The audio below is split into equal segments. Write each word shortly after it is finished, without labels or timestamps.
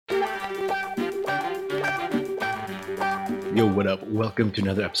Yo, what up? Welcome to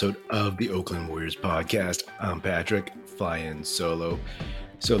another episode of the Oakland Warriors podcast. I'm Patrick, flying solo.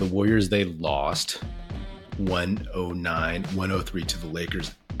 So the Warriors, they lost 109-103 to the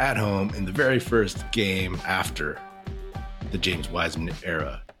Lakers at home in the very first game after the James Wiseman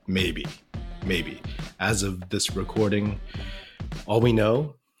era. Maybe. As of this recording, all we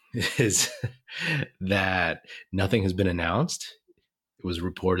know is that nothing has been announced. It was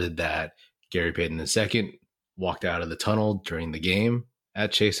reported that Gary Payton II walked out of the tunnel during the game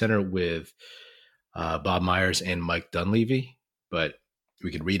at Chase Center with Bob Myers and Mike Dunleavy, but we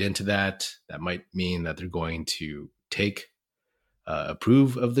could read into that. That might mean that they're going to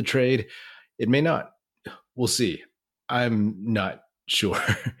approve of the trade. It may not. We'll see. I'm not sure.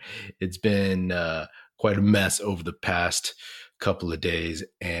 It's been quite a mess over the past couple of days,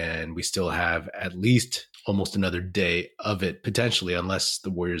 and we still have at least almost another day of it, potentially, unless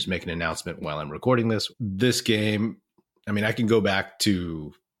the Warriors make an announcement while I'm recording this. This game, I mean, I can go back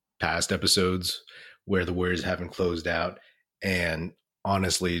to past episodes where the Warriors haven't closed out and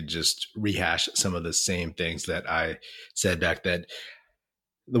honestly just rehash some of the same things that I said back then.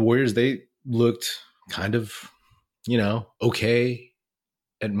 The Warriors, they looked kind of, okay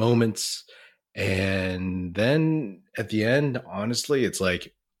at moments. And then at the end, honestly, it's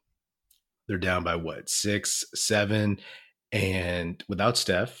like they're down by 6, 7, and without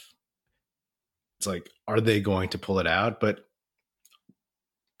Steph, it's like, are they going to pull it out? But,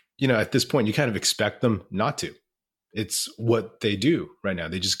 at this point, you kind of expect them not to. It's what they do right now.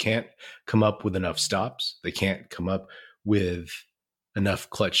 They just can't come up with enough stops. They can't come up with enough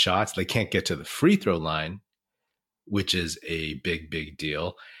clutch shots. They can't get to the free throw line, which is a big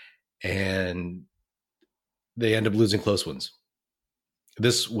deal. And they end up losing close ones.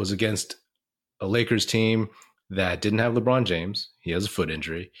 This was against a Lakers team that didn't have LeBron James. He has a foot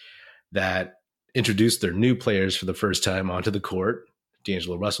injury. That introduced their new players for the first time onto the court.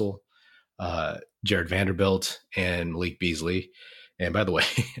 D'Angelo Russell, Jared Vanderbilt, and Malik Beasley. And by the way,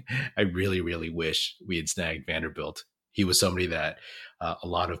 I really wish we had snagged Vanderbilt. He was somebody that a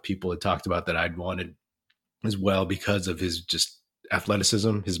lot of people had talked about that I'd wanted as well because of his just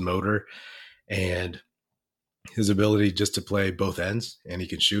athleticism, his motor, and his ability just to play both ends, and he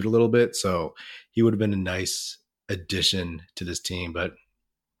can shoot a little bit. So he would have been a nice addition to this team. But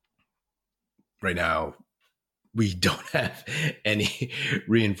right now, we don't have any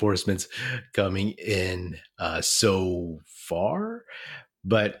reinforcements coming in so far.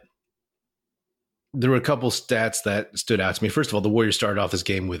 But there were a couple stats that stood out to me. First of all, the Warriors started off this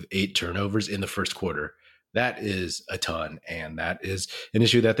game with 8 turnovers in the first quarter. That is a ton, and that is an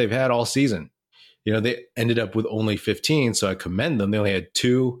issue that they've had all season. They ended up with only 15, so I commend them. They only had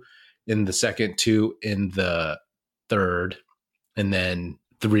 2 in the second, 2 in the third, and then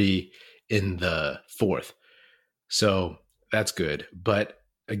 3 in the fourth. So that's good. But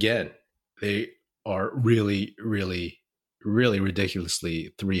again, they are really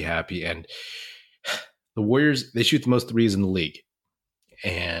ridiculously 3 happy. And the Warriors, they shoot the most threes in the league.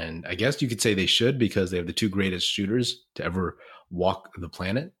 And I guess you could say they should because they have the 2 greatest shooters to ever walk the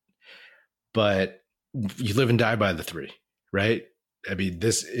planet. But you live and die by the 3, right? I mean,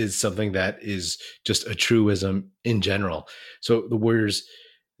 this is something that is just a truism in general. So the Warriors,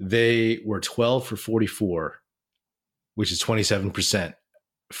 they were 12 for 44, which is 27%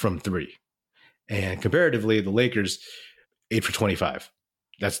 from 3. And comparatively, the Lakers, 8 for 25.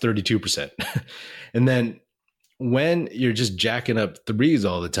 That's 32%. And then when you're just jacking up threes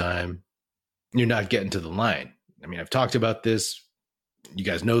all the time, you're not getting to the line. I mean, I've talked about this. You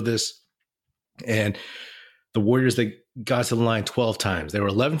guys know this. And the Warriors, they got to the line 12 times. They were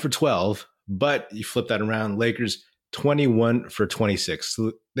 11 for 12, but you flip that around, Lakers 21 for 26.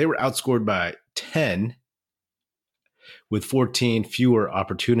 So they were outscored by 10 with 14 fewer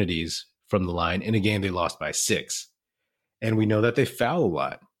opportunities from the line in a game they lost by 6. And we know that they foul a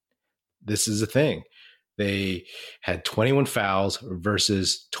lot. This is a thing. They had 21 fouls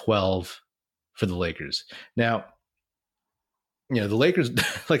versus 12 for the Lakers. Now, the Lakers,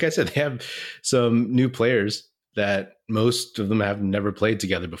 like I said, they have some new players that most of them have never played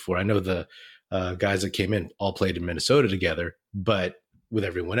together before. I know the guys that came in all played in Minnesota together, but with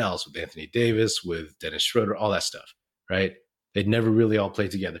everyone else, with Anthony Davis, with Dennis Schroeder, all that stuff, right? They'd never really all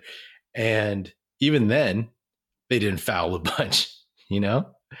played together. And even then, they didn't foul a bunch,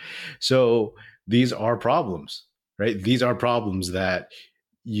 So these are problems, right? These are problems that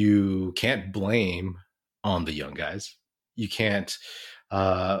you can't blame on the young guys. You can't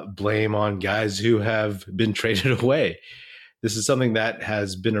blame on guys who have been traded away. This is something that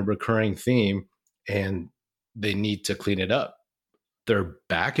has been a recurring theme, and they need to clean it up. They're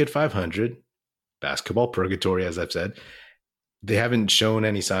back at 500, basketball purgatory, as I've said, they haven't shown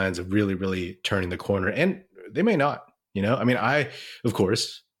any signs of really, really turning the corner, and they may not. I mean, of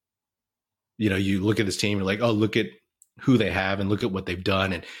course, you look at this team, you're like, oh, look at who they have and look at what they've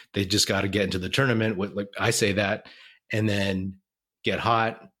done, and they just got to get into the tournament. Like I say that, and then get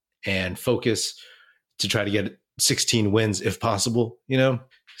hot and focus to try to get 16 wins if possible.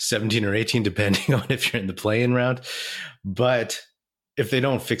 17 or 18, depending on if you're in the play-in round. But if they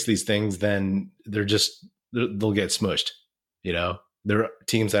don't fix these things, then they'll get smushed. There are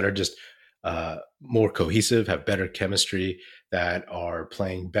teams that are just more cohesive, have better chemistry, that are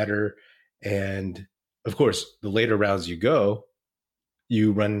playing better. And of course, the later rounds you go,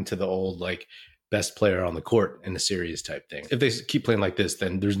 you run into the old like best player on the court in a series type thing. If they keep playing like this,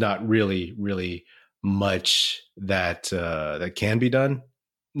 then there's not really, really much that can be done.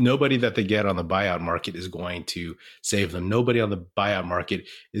 Nobody that they get on the buyout market is going to save them. Nobody on the buyout market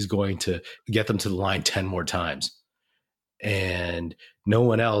is going to get them to the line 10 more times. And no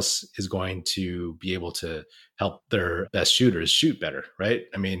one else is going to be able to help their best shooters shoot better, right?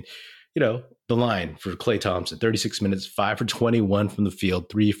 I mean, the line for Klay Thompson, 36 minutes, 5 for 21 from the field,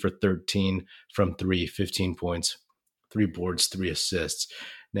 3 for 13 from 3, 15 points, 3 boards, 3 assists.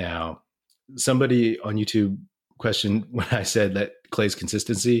 Now, somebody on YouTube questioned when I said that Klay's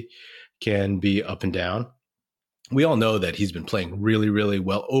consistency can be up and down. We all know that he's been playing really, really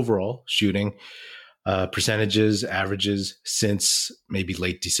well overall, shooting percentages, averages since maybe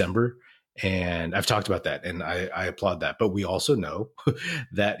late December. And I've talked about that, and I applaud that. But we also know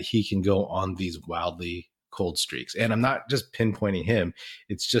that he can go on these wildly cold streaks. And I'm not just pinpointing him.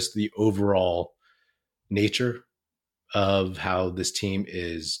 It's just the overall nature of how this team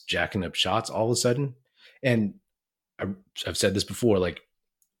is jacking up shots all of a sudden. And I've said this before, like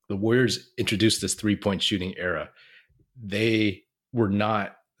the Warriors introduced this 3-point shooting era. They were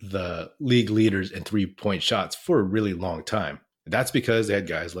not the league leaders in 3-point shots for a really long time. That's because they had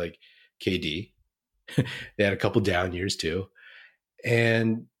guys like KD. They had a couple down years too.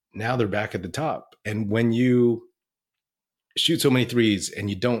 And now they're back at the top. And when you shoot so many threes and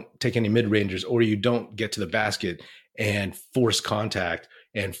you don't take any mid-rangers, or you don't get to the basket and force contact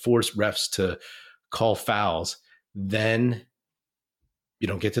and force refs to call fouls, then you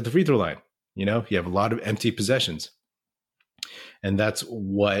don't get to the free throw line. You have a lot of empty possessions. And that's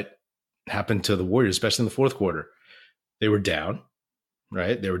what happened to the Warriors, especially in the fourth quarter. They were down,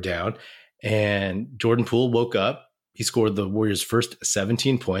 right? They were down. And Jordan Poole woke up. He scored the Warriors' first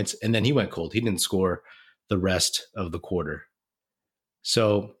 17 points, and then he went cold. He didn't score the rest of the quarter.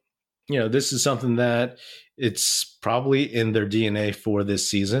 So, this is something that it's probably in their DNA for this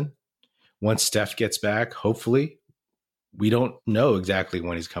season. Once Steph gets back, hopefully, we don't know exactly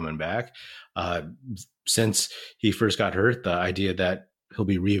when he's coming back. Since he first got hurt, the idea that he'll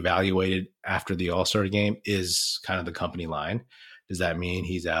be reevaluated after the All-Star game is kind of the company line. Does that mean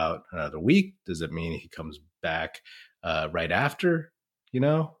he's out another week? Does it mean he comes back right after?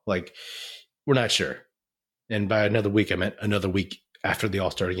 We're not sure. And by another week, I meant another week after the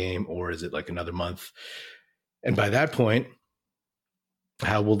All-Star game, or is it like another month? And by that point,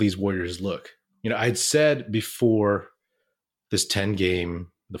 how will these Warriors look? I'd said before this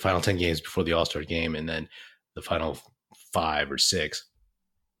the final 10 games before the All-Star game, and then the final 5 or 6,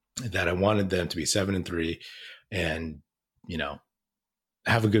 that I wanted them to be 7-3 and,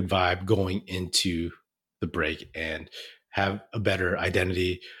 have a good vibe going into the break and have a better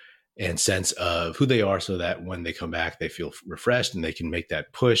identity and sense of who they are, so that when they come back, they feel refreshed and they can make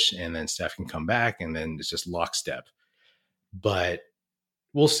that push, and then Steph can come back, and then it's just lockstep. But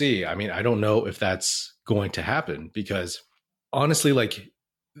we'll see. I mean, I don't know if that's going to happen, because honestly, like,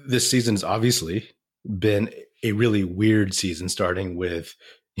 this season's obviously been a really weird season, starting with,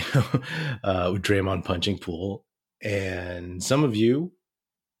 with Draymond punching Poole. And some of you,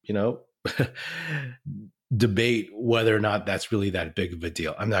 debate whether or not that's really that big of a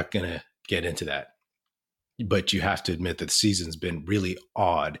deal. I'm not going to get into that. But you have to admit that the season's been really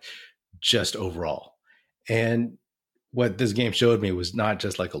odd, just overall. And what this game showed me was not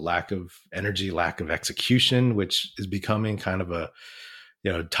just like a lack of energy, lack of execution, which is becoming kind of a,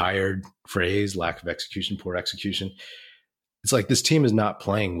 tired phrase, lack of execution, poor execution. It's like this team is not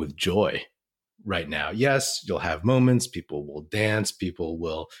playing with joy right now. Yes, you'll have moments, people will dance, people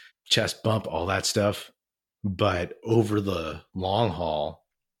will chest bump, all that stuff. But over the long haul,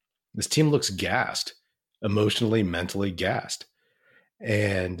 this team looks gassed, emotionally, mentally gassed.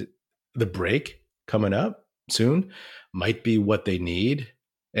 And the break coming up soon might be what they need.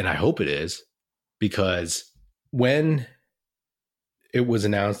 And I hope it is, because when it was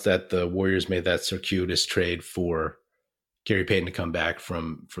announced that the Warriors made that circuitous trade for Payton to come back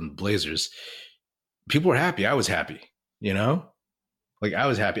from the Blazers, people were happy. I was happy, Like, I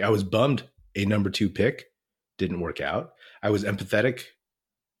was happy. I was bummed a number 2 pick didn't work out. I was empathetic,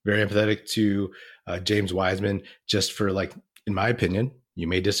 very empathetic to James Wiseman, just for, like, in my opinion, you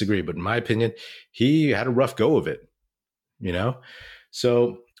may disagree, but in my opinion, he had a rough go of it, you know?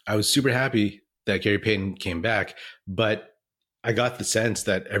 So I was super happy that Gary Payton came back, but I got the sense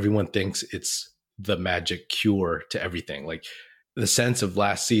that everyone thinks it's the magic cure to everything. Like, the sense of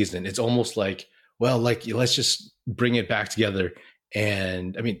last season, it's almost like, well, like, let's just bring it back together.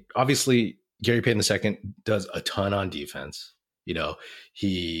 And I mean, obviously, Gary Payton II does a ton on defense. You know,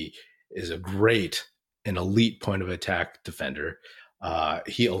 he is a great and elite point of attack defender.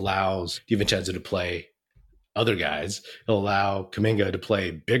 He allows DiVincenzo to play other guys. He'll allow Kuminga to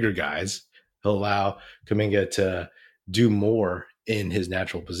play bigger guys. He'll allow Kuminga to do more in his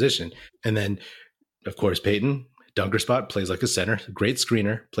natural position. And then, of course, Payton, dunker spot, plays like a center, great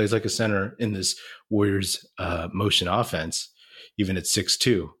screener, plays like a center in this Warriors motion offense, even at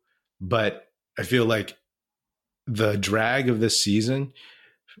 6'2". But I feel like the drag of this season,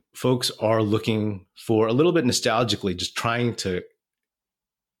 folks are looking for a little bit nostalgically, just trying to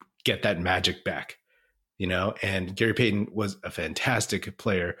get that magic back, you know? And Gary Payton was a fantastic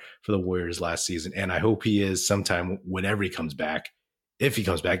player for the Warriors last season. And I hope he is sometime whenever he comes back, if he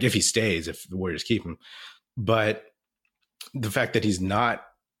comes back, if he stays, if the Warriors keep him. But the fact that he's not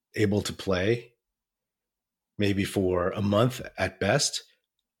able to play maybe for a month at best,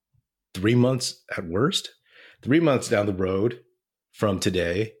 3 months at worst, 3 months down the road from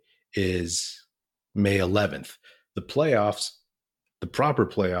today is May 11th. The playoffs, the proper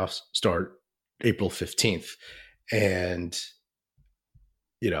playoffs, start April 15th. And,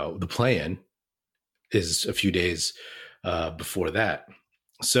 you know, the play-in is a few days before that.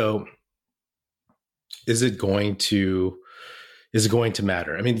 So is it going to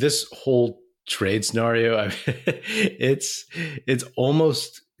matter? I mean, this whole trade scenario, it's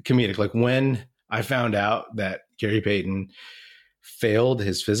almost comedic. Like, when I found out that Gary Payton failed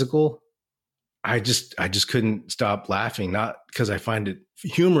his physical, I just couldn't stop laughing. Not because I find it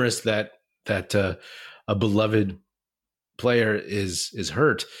humorous that a beloved player is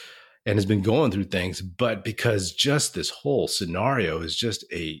hurt and has been going through things, but because just this whole scenario is just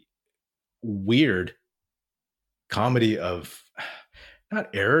a weird comedy of not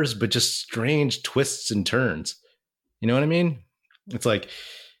errors, but just strange twists and turns. You know what I mean? It's like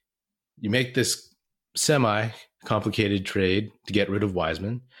you make this semi-complicated trade to get rid of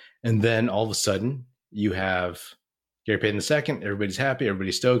Wiseman, and then all of a sudden you have Gary Payton II. Everybody's happy.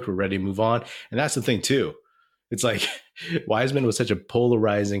 Everybody's stoked. We're ready to move on. And that's the thing too. It's like Wiseman was such a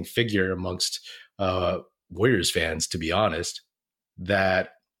polarizing figure amongst Warriors fans, to be honest,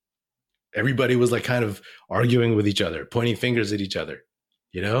 that everybody was like kind of arguing with each other, pointing fingers at each other.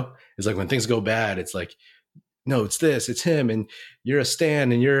 You know, it's like when things go bad, it's like, no, it's this, it's him, and you're a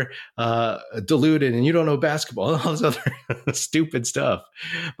stan, and you're deluded, and you don't know basketball, all this other stupid stuff.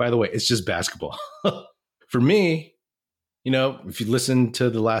 By the way, it's just basketball. For me, you know, if you listen to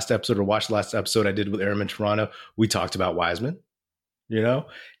the last episode or watch the last episode I did with Aram in Toronto, we talked about Wiseman, you know,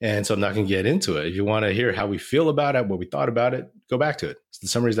 and so I'm not going to get into it. If you want to hear how we feel about it, what we thought about it, go back to it. So the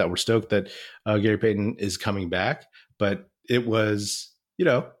summary is that we're stoked that Gary Payton is coming back, but it was, you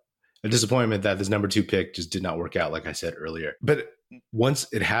know, a disappointment that this number 2 pick just did not work out, like I said earlier. But once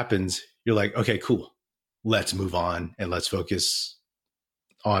it happens, you're like, okay, cool. Let's move on and let's focus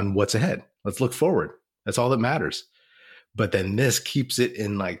on what's ahead. Let's look forward. That's all that matters. But then this keeps it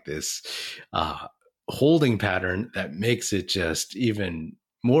in like this holding pattern that makes it just even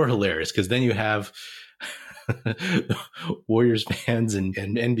more hilarious, because then you have Warriors fans and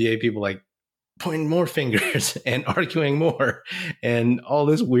NBA people like pointing more fingers and arguing more and all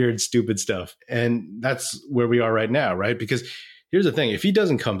this weird, stupid stuff. And that's where we are right now, right? Because here's the thing. If he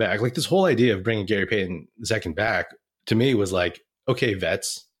doesn't come back, like this whole idea of bringing Gary Payton II back to me was like, okay,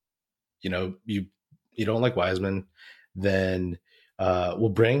 vets, you know, you don't like Wiseman, then we'll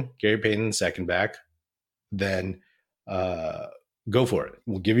bring Gary Payton II back, then go for it.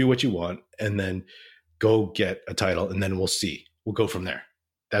 We'll give you what you want, and then go get a title, and then we'll see. We'll go from there.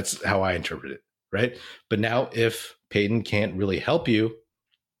 That's how I interpret it, right? But now if Payton can't really help you,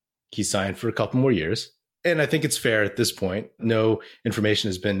 he signed for a couple more years. And I think it's fair at this point. No information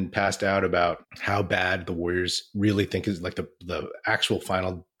has been passed out about how bad the Warriors really think is, like the actual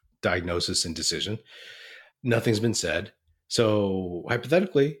final diagnosis and decision. Nothing's been said. So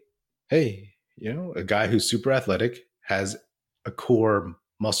hypothetically, hey, you know, a guy who's super athletic, has a core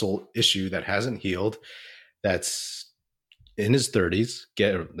muscle issue that hasn't healed, that's in his 30s,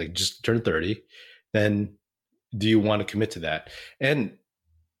 just turned 30, then do you want to commit to that? And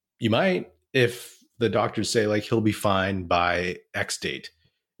you might, if the doctors say like he'll be fine by X date.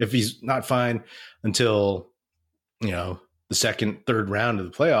 If he's not fine until, the second, third round of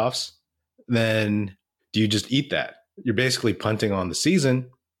the playoffs, then do you just eat that? You're basically punting on the season.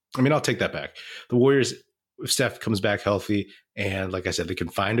 I mean, I'll take that back. The Warriors, if Steph comes back healthy and like I said, they can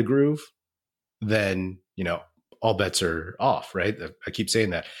find a groove, then, all bets are off, right? I keep saying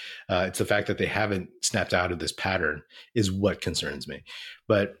that. It's the fact that they haven't snapped out of this pattern is what concerns me.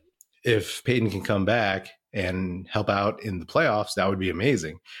 But if Payton can come back and help out in the playoffs, that would be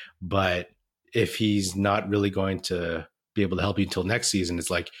amazing. But if he's not really going to be able to help you until next season,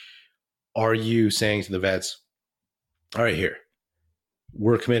 it's like, are you saying to the vets, all right, here,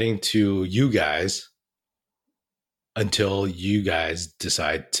 we're committing to you guys until you guys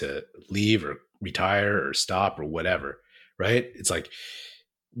decide to leave or retire or stop or whatever, right? It's like,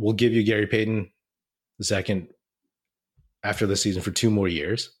 we'll give you Gary Payton II after the season for 2 more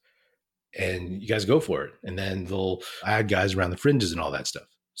years and you guys go for it. And then they'll add guys around the fringes and all that stuff.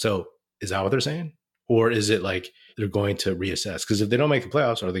 So is that what they're saying? Or is it like they're going to reassess? Because if they don't make the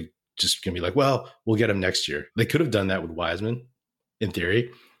playoffs, are they just going to be like, well, we'll get him next year? They could have done that with Wiseman in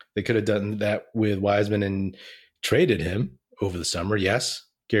theory. They could have done that with Wiseman and traded him over the summer. Yes.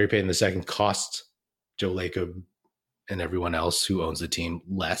 Gary Payton II costs Joe Lacob and everyone else who owns the team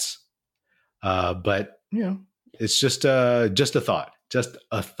less. But, it's just a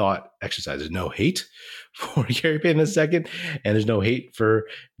thought exercise. There's no hate for Gary Payton II and there's no hate for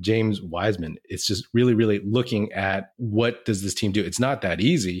James Wiseman. It's just really, really looking at what does this team do? It's not that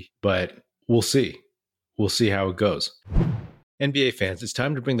easy, but we'll see. We'll see how it goes. NBA fans, it's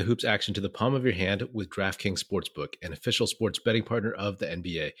time to bring the hoops action to the palm of your hand with DraftKings Sportsbook, an official sports betting partner of the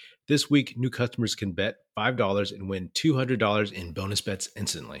NBA. This week, new customers can bet $5 and win $200 in bonus bets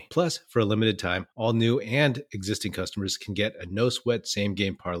instantly. Plus, for a limited time, all new and existing customers can get a no-sweat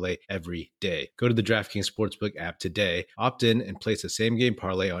same-game parlay every day. Go to the DraftKings Sportsbook app today, opt in, and place a same-game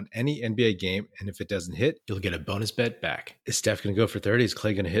parlay on any NBA game, and if it doesn't hit, you'll get a bonus bet back. Is Steph going to go for 30? Is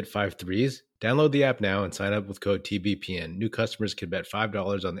Clay going to hit 5 threes? Download the app now and sign up with code TBPN. New customers can bet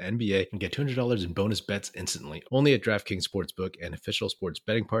 $5 on the NBA and get $200 in bonus bets instantly. Only at DraftKings Sportsbook, an official sports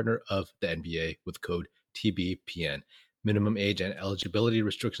betting partner of the NBA with code TBPN. Minimum age and eligibility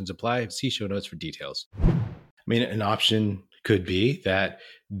restrictions apply. See show notes for details. I mean, an option could be that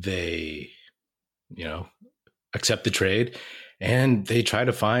they, accept the trade and they try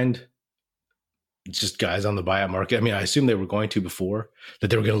to find just guys on the buyout market. I mean, I assume they were going to before, that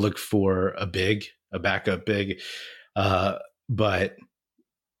they were going to look for a backup big, but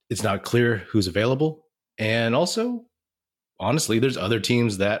it's not clear who's available. And also, honestly, there's other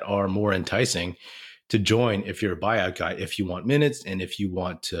teams that are more enticing to join if you're a buyout guy, if you want minutes and if you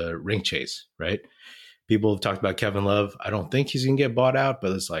want to ring chase, right? People have talked about Kevin Love. I don't think he's going to get bought out,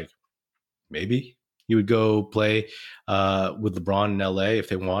 but it's like, maybe he would go play with LeBron in LA if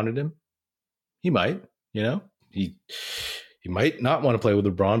they wanted him. He might, he might not want to play with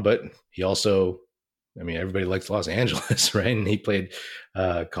LeBron, but he also, everybody likes Los Angeles, right? And he played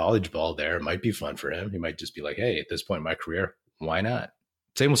college ball there. It might be fun for him. He might just be like, hey, at this point in my career, why not?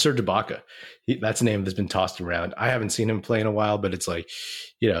 Same with Serge Ibaka. That's a name that's been tossed around. I haven't seen him play in a while, but it's like,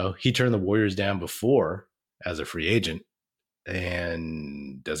 he turned the Warriors down before as a free agent.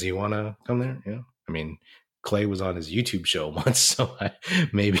 And does he want to come there? Clay was on his YouTube show once, so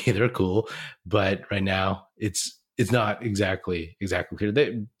maybe they're cool. But right now, it's not exactly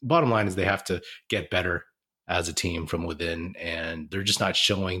clear. Bottom line is they have to get better as a team from within, and they're just not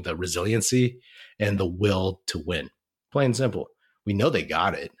showing the resiliency and the will to win. Plain and simple. We know they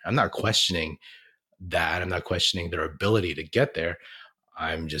got it. I'm not questioning that. I'm not questioning their ability to get there.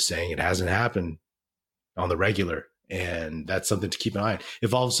 I'm just saying it hasn't happened on the regular, and that's something to keep an eye on.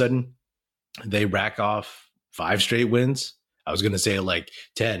 If all of a sudden they rack off 5 straight wins, I was going to say like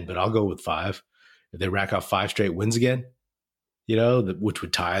 10, but I'll go with 5. If they rack off 5 straight wins again, which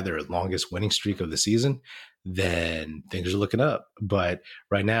would tie their longest winning streak of the season, then things are looking up. But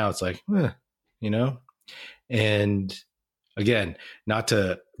right now it's like, and again, not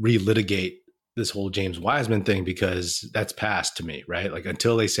to relitigate this whole James Wiseman thing, because that's past to me, right? Like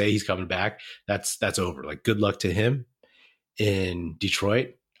until they say he's coming back, that's over. Like good luck to him in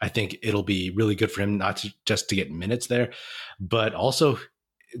Detroit. I think it'll be really good for him, not just to get minutes there, but also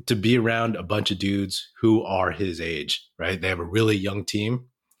to be around a bunch of dudes who are his age, right? They have a really young team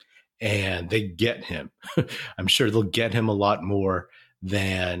and they get him. I'm sure they'll get him a lot more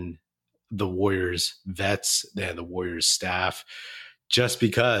than the Warriors vets, than the Warriors staff, just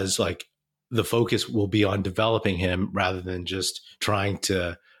because like the focus will be on developing him rather than just trying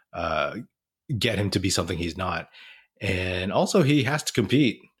to get him to be something he's not. And also he has to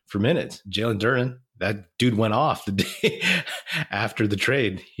compete for minutes. Jalen Duren, that dude went off the day after the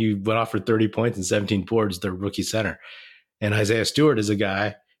trade. He went off for 30 points and 17 boards, their rookie center. And Isaiah Stewart is a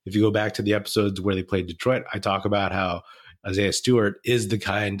guy, if you go back to the episodes where they played Detroit, I talk about how Isaiah Stewart is the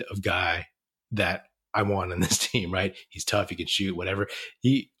kind of guy that I want on this team, right? He's tough. He can shoot, whatever.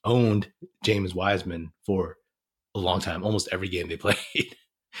 He owned James Wiseman for a long time, almost every game they played.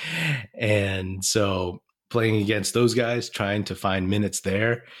 And so playing against those guys, trying to find minutes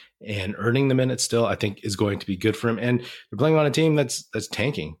there and earning the minutes still, I think is going to be good for him. And they're playing on a team that's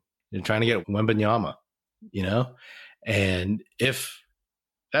tanking. They're trying to get Wembanyama, and if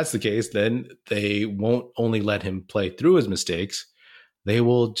that's the case, then they won't only let him play through his mistakes. They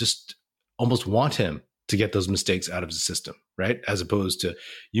will just almost want him to get those mistakes out of the system, right? As opposed to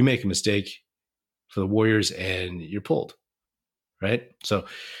you make a mistake for the Warriors and you're pulled, right? So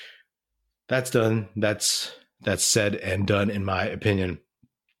that's done. That's said and done, in my opinion.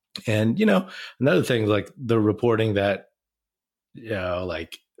 And, another thing, like the reporting that,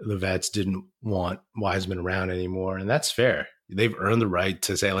 like the vets didn't want Wiseman around anymore. And that's fair. They've earned the right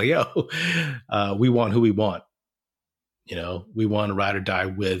to say, like, we want who we want. We want to ride or die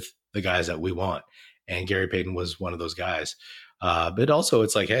with the guys that we want. And Gary Payton was one of those guys. But also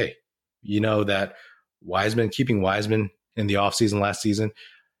it's like, hey, that keeping Wiseman in the offseason last season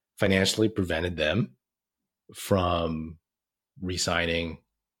financially prevented them from re-signing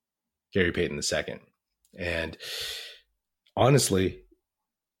Gary Payton II. And honestly,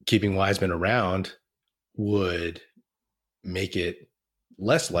 keeping Wiseman around would make it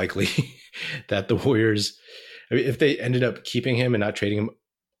less likely that the Warriors, if they ended up keeping him and not trading him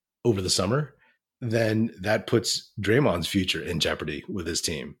over the summer, then that puts Draymond's future in jeopardy with his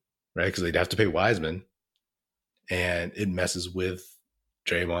team, right? Because they'd have to pay Wiseman, and it messes with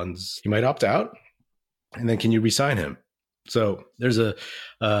Draymond's. He might opt out, and then can you re-sign him? So there's a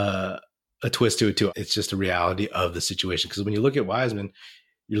twist to it too. It's just a reality of the situation. Because when you look at Wiseman,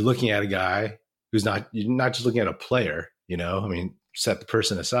 you're looking at a guy you're not just looking at a player, set the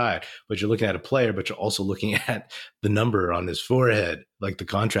person aside, but you're looking at a player, but you're also looking at the number on his forehead, like the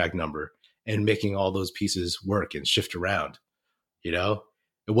contract number, and making all those pieces work and shift around. It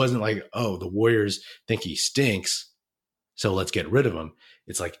wasn't like, oh, the Warriors think he stinks, so let's get rid of him.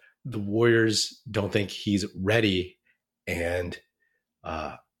 It's like the Warriors don't think he's ready, and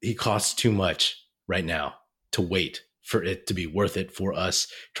he costs too much right now to wait for it to be worth it for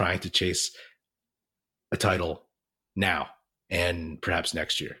us trying to chase a title now and perhaps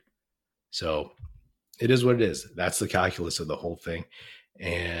next year. So it is what it is. That's the calculus of the whole thing.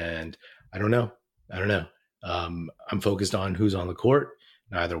 And I don't know. I'm focused on who's on the court.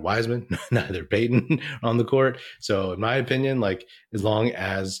 Neither Wiseman, neither Payton on the court. So in my opinion, like as long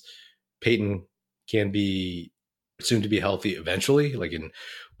as Payton can be soon to be healthy eventually, like in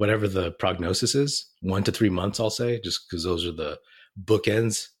whatever the prognosis is, 1 to 3 months, I'll say, just because those are the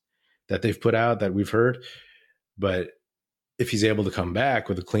bookends that they've put out that we've heard. But if he's able to come back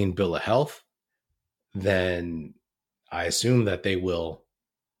with a clean bill of health, then I assume that they will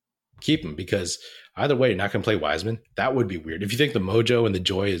keep him, because either way, you're not going to play Wiseman. That would be weird. If you think the mojo and the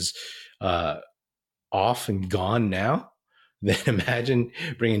joy is off and gone now, then imagine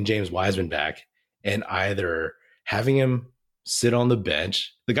bringing James Wiseman back and either having him sit on the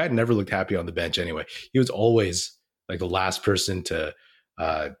bench. The guy never looked happy on the bench anyway. He was always like the last person to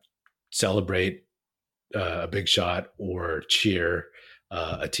celebrate a big shot or cheer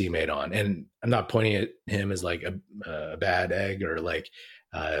a teammate on. And I'm not pointing at him as like a bad egg or like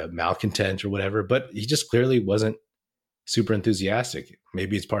malcontent or whatever, but he just clearly wasn't super enthusiastic.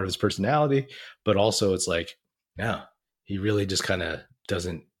 Maybe it's part of his personality, but also it's like, no, he really just kind of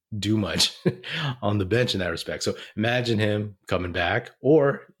doesn't do much on the bench in that respect. So imagine him coming back,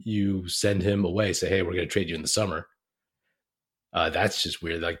 or you send him away, say, hey, we're going to trade you in the summer. That's just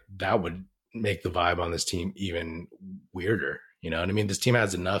weird. Like that would make the vibe on this team even weirder. You know what I mean? This team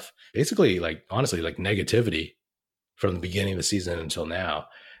has enough, basically, like honestly, like negativity from the beginning of the season until now.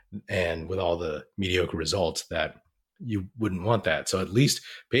 And with all the mediocre results, that you wouldn't want that. So at least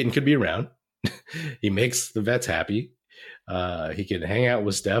Payton could be around. He makes the vets happy. He can hang out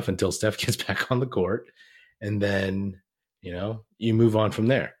with Steph until Steph gets back on the court. And then, you move on from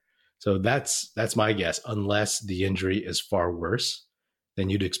there. So that's my guess, unless the injury is far worse than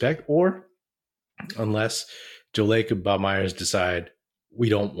you'd expect, or unless Joe Lake and Bob Myers decide we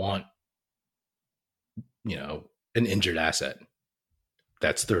don't want, an injured asset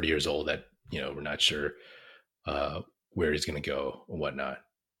that's 30 years old that, we're not sure where he's going to go and whatnot.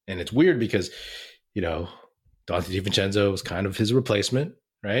 And it's weird because, Dante DiVincenzo was kind of his replacement,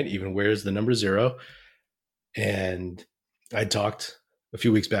 right? Even wears the number 0. And I talked a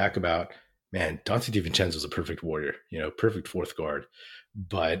few weeks back about man, Dante DiVincenzo is a perfect warrior, perfect fourth guard,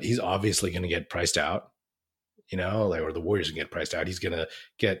 but he's obviously going to get priced out, or the Warriors can get priced out. He's going to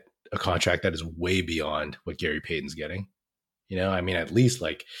get a contract that is way beyond what Gary Payton's getting. At least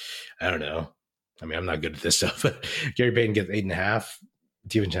I don't know. I'm not good at this stuff, but Gary Payton gets 8.5.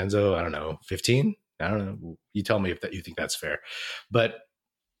 DiVincenzo, I don't know, 15. I don't know. You tell me if you think that's fair. But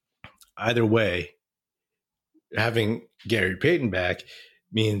either way, having Gary Payton back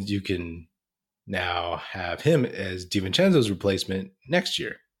means you can now have him as DiVincenzo's replacement next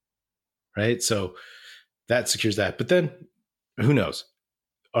year, right? So that secures that. But then who knows?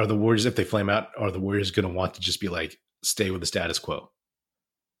 Are the Warriors, if they flame out, are the Warriors going to want to just be stay with the status quo?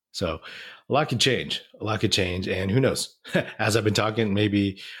 So a lot could change. And who knows? As I've been talking,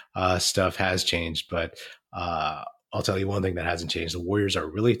 maybe stuff has changed, but I'll tell you one thing that hasn't changed. The Warriors are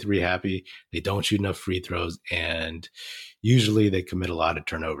really three happy. They don't shoot enough free throws, and usually they commit a lot of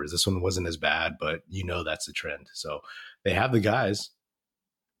turnovers. This one wasn't as bad, but that's the trend. So they have the guys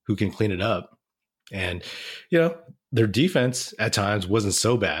who can clean it up. And, their defense at times wasn't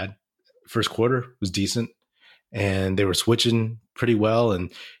so bad. First quarter was decent, and they were switching pretty well,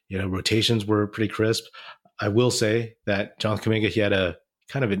 and, rotations were pretty crisp. I will say that Jonathan Kuminga, he had a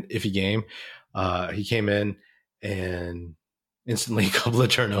kind of an iffy game. He came in and instantly a couple of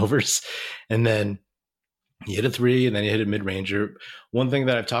turnovers, and then he hit a three, and then he hit a mid-ranger. One thing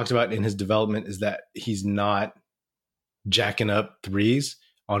that I've talked about in his development is that he's not jacking up threes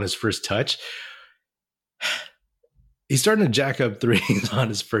on his first touch. He's starting to jack up threes on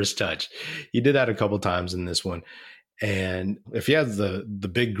his first touch. He did that a couple times in this one. And if he has the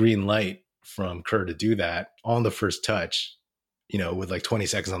big green light from Kerr to do that on the first touch, with 20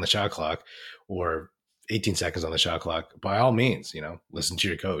 seconds on the shot clock or 18 seconds on the shot clock, by all means, listen to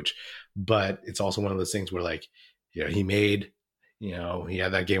your coach. But it's also one of those things where he made, he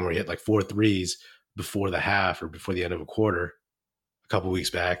had that game where he hit 4 threes before the half or before the end of a quarter a couple weeks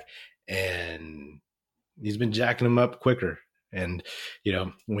back. And he's been jacking them up quicker. And,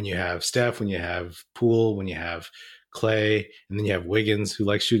 when you have Steph, when you have Poole, when you have Clay, and then you have Wiggins, who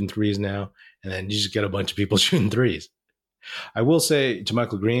likes shooting threes now, and then you just get a bunch of people shooting threes. I will say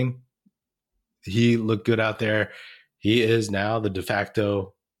Debacle Green, he looked good out there. He is now the de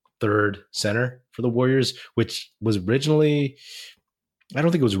facto third center for the Warriors, which was originally, I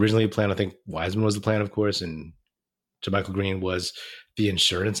don't think it was originally a plan. I think Wiseman was the plan, of course, and Debacle Green was the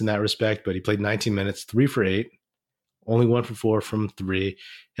insurance in that respect, but he played 19 minutes, 3 for 8, only 1 for 4 from 3,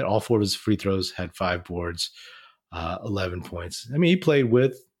 hit all 4 of his free throws, had 5 boards, 11 points. He played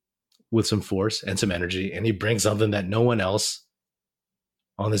with some force and some energy, and he brings something that no one else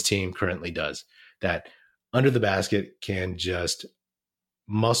on this team currently does, that under the basket can just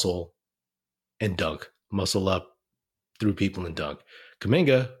muscle and dunk, muscle up through people and dunk.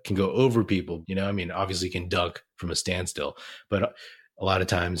 Kuminga can go over people, obviously he can dunk from a standstill, but a lot of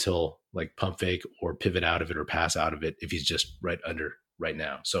times he'll pump fake or pivot out of it or pass out of it if he's just right under right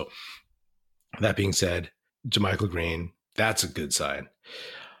now. So that being said, Debacle Green, that's a good sign.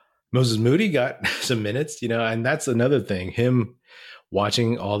 Moses Moody got some minutes, and that's another thing. Him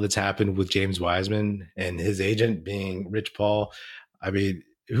watching all that's happened with James Wiseman and his agent being Rich Paul. Who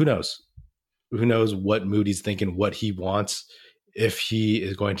knows? Who knows what Moody's thinking, what he wants, if he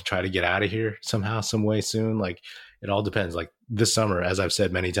is going to try to get out of here somehow, some way soon. It all depends. This summer, as I've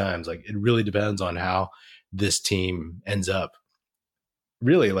said many times, it really depends on how this team ends up.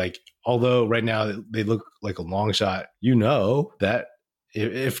 Really, although right now they look like a long shot, that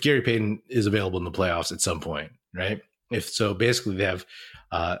if Gary Payton is available in the playoffs at some point, right? If so, basically they have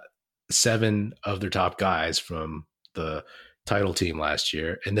 7 of their top guys from the title team last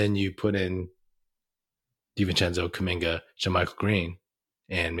year, and then you put in DiVincenzo, Kuminga, Debacle Green,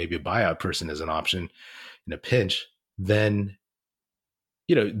 and maybe a buyout person as an option in a pinch, then,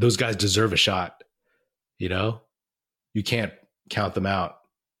 those guys deserve a shot. You can't count them out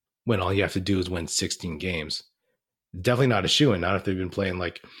when all you have to do is win 16 games. Definitely not a shoo-in, not if they've been playing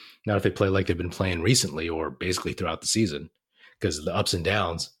not if they play like they've been playing recently or basically throughout the season, because the ups and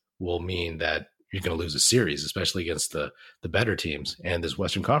downs will mean that you're going to lose a series, especially against the better teams. And this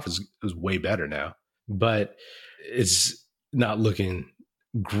Western Conference is way better now, but it's not looking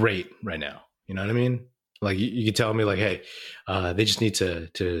great right now. You know what I mean? You could tell me hey, they just need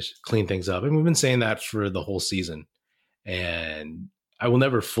to clean things up. And we've been saying that for the whole season. And I will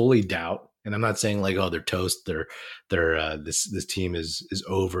never fully doubt. And I'm not saying they're toast. This team is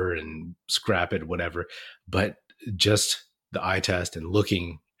over and scrap it, whatever. But just the eye test and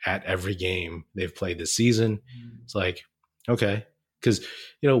looking at every game they've played this season, it's okay, because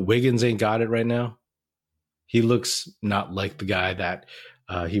Wiggins ain't got it right now. He looks not like the guy that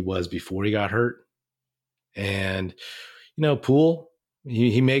he was before he got hurt. And, Poole,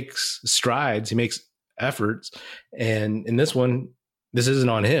 he makes strides, he makes efforts. And in this one, this isn't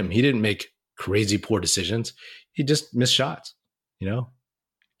on him. He didn't make crazy poor decisions. He just missed shots,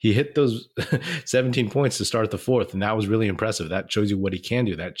 He hit those 17 points to start the fourth, and that was really impressive. That shows you what he can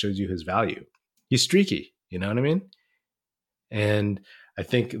do. That shows you his value. He's streaky, you know what I mean? And I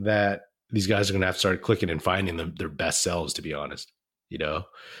think that these guys are going to have to start clicking and finding their best selves, to be honest,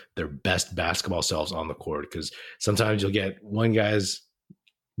 their best basketball selves on the court. Because sometimes you'll get one guy's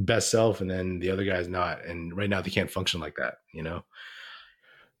best self and then the other guy's not. And right now they can't function like that,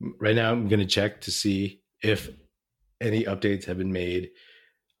 Right now I'm going to check to see if any updates have been made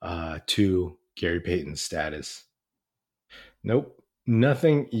to Gary Payton's status. Nope,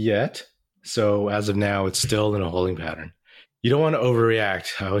 nothing yet. So as of now, it's still in a holding pattern. You don't want to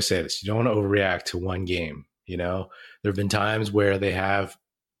overreact. I always say this. You don't want to overreact to one game. There have been times where they have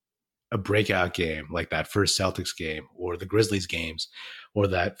a breakout game, like that first Celtics game or the Grizzlies games or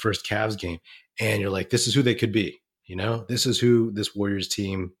that first Cavs game. And you're like, this is who they could be. This is who this Warriors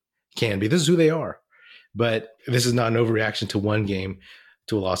team can be. This is who they are. But this is not an overreaction to one game,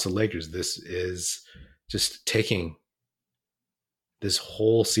 to a loss of Lakers. This is just taking this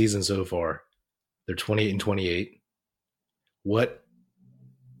whole season so far. They're 28-28. What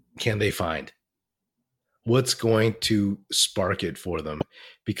can they find? What's going to spark it for them?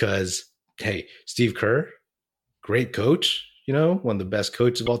 Because, hey, Steve Kerr, great coach, one of the best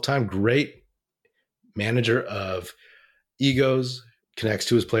coaches of all time, great manager of egos, connects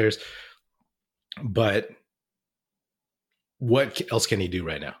to his players. But what else can he do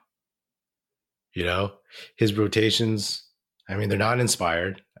right now? His rotations, they're not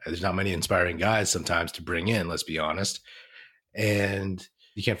inspired. There's not many inspiring guys sometimes to bring in, let's be honest. And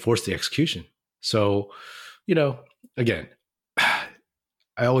you can't force the execution. So, again,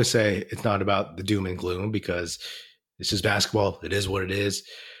 I always say it's not about the doom and gloom because it's just basketball. It is what it is.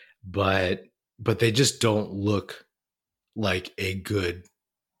 But they just don't look like a good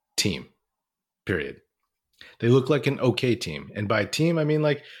team, period. They look like an okay team. And by team, I mean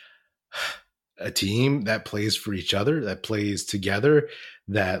like a team that plays for each other, that plays together,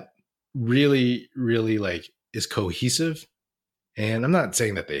 that really, really is cohesive. And I'm not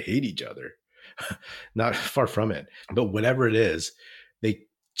saying that they hate each other, not far from it, but whatever it is, they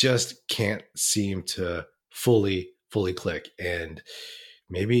just can't seem to fully click. And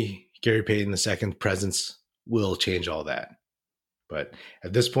maybe Gary Payton II's presence will change all that. But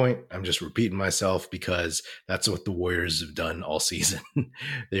at this point, I'm just repeating myself because that's what the Warriors have done all season.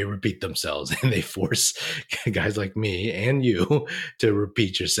 They repeat themselves and they force guys like me and you to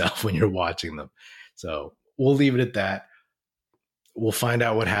repeat yourself when you're watching them. So we'll leave it at that. We'll find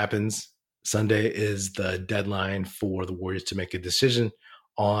out what happens. Sunday is the deadline for the Warriors to make a decision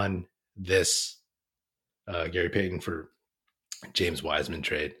on this Gary Payton for James Wiseman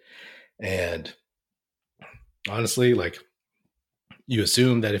trade. And honestly, you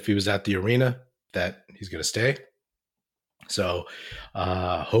assume that if he was at the arena that he's going to stay. So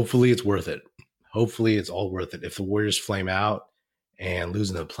hopefully it's worth it. Hopefully it's all worth it. If the Warriors flame out and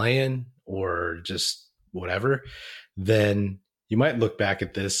losing the play-in or just whatever, then you might look back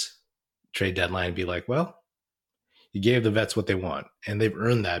at this trade deadline and be like, well, you gave the vets what they want. And they've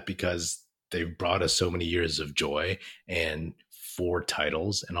earned that because they've brought us so many years of joy and 4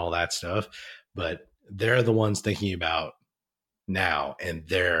 titles and all that stuff. But they're the ones thinking about now and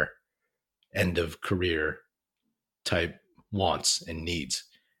their end of career type wants and needs.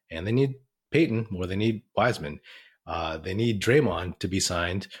 And they need Payton more than they need Wiseman. They need Draymond to be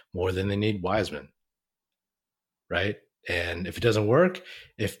signed more than they need Wiseman. Right? And if it doesn't work,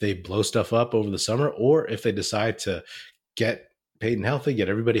 if they blow stuff up over the summer, or if they decide to get Payton healthy, get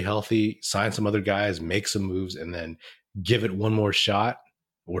everybody healthy, sign some other guys, make some moves, and then give it one more shot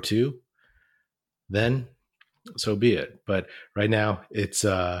or two, then so be it. But right now it's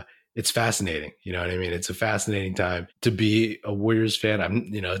fascinating. You know what I mean? It's a fascinating time to be a Warriors fan.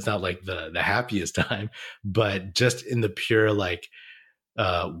 It's not like the happiest time, but just in the pure,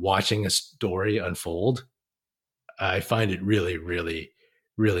 watching a story unfold, I find it really, really,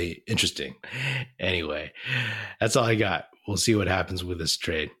 really interesting. Anyway, that's all I got. We'll see what happens with this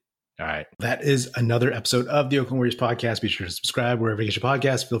trade. All right. That is another episode of the Oakland Warriors podcast. Be sure to subscribe wherever you get your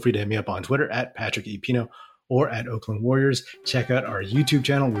podcast. Feel free to hit me up on Twitter at Patrick E. Pino or at Oakland Warriors. Check out our YouTube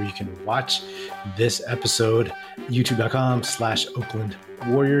channel where you can watch this episode, youtube.com/Oakland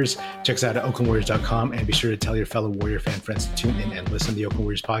Warriors. Check us out at oaklandwarriors.com, and be sure to tell your fellow Warrior fan friends to tune in and listen. The Oakland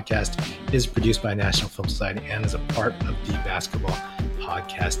Warriors podcast is produced by National Film Society and is a part of the Basketball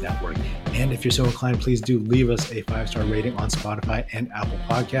Podcast Network. And if you're so inclined, please do leave us a 5-star rating on Spotify and Apple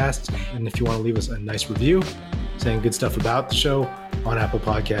Podcasts. And if you want to leave us a nice review saying good stuff about the show on Apple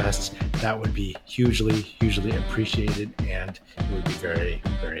Podcasts, that would be hugely, hugely appreciated, and it would be very,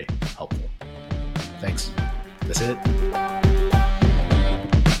 very helpful. Thanks. That's it.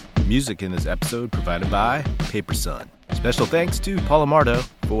 Music in this episode provided by Paper Sun. Special thanks to Paul Amardo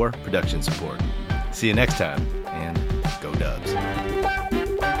for production support. See you next time, and go Dubs.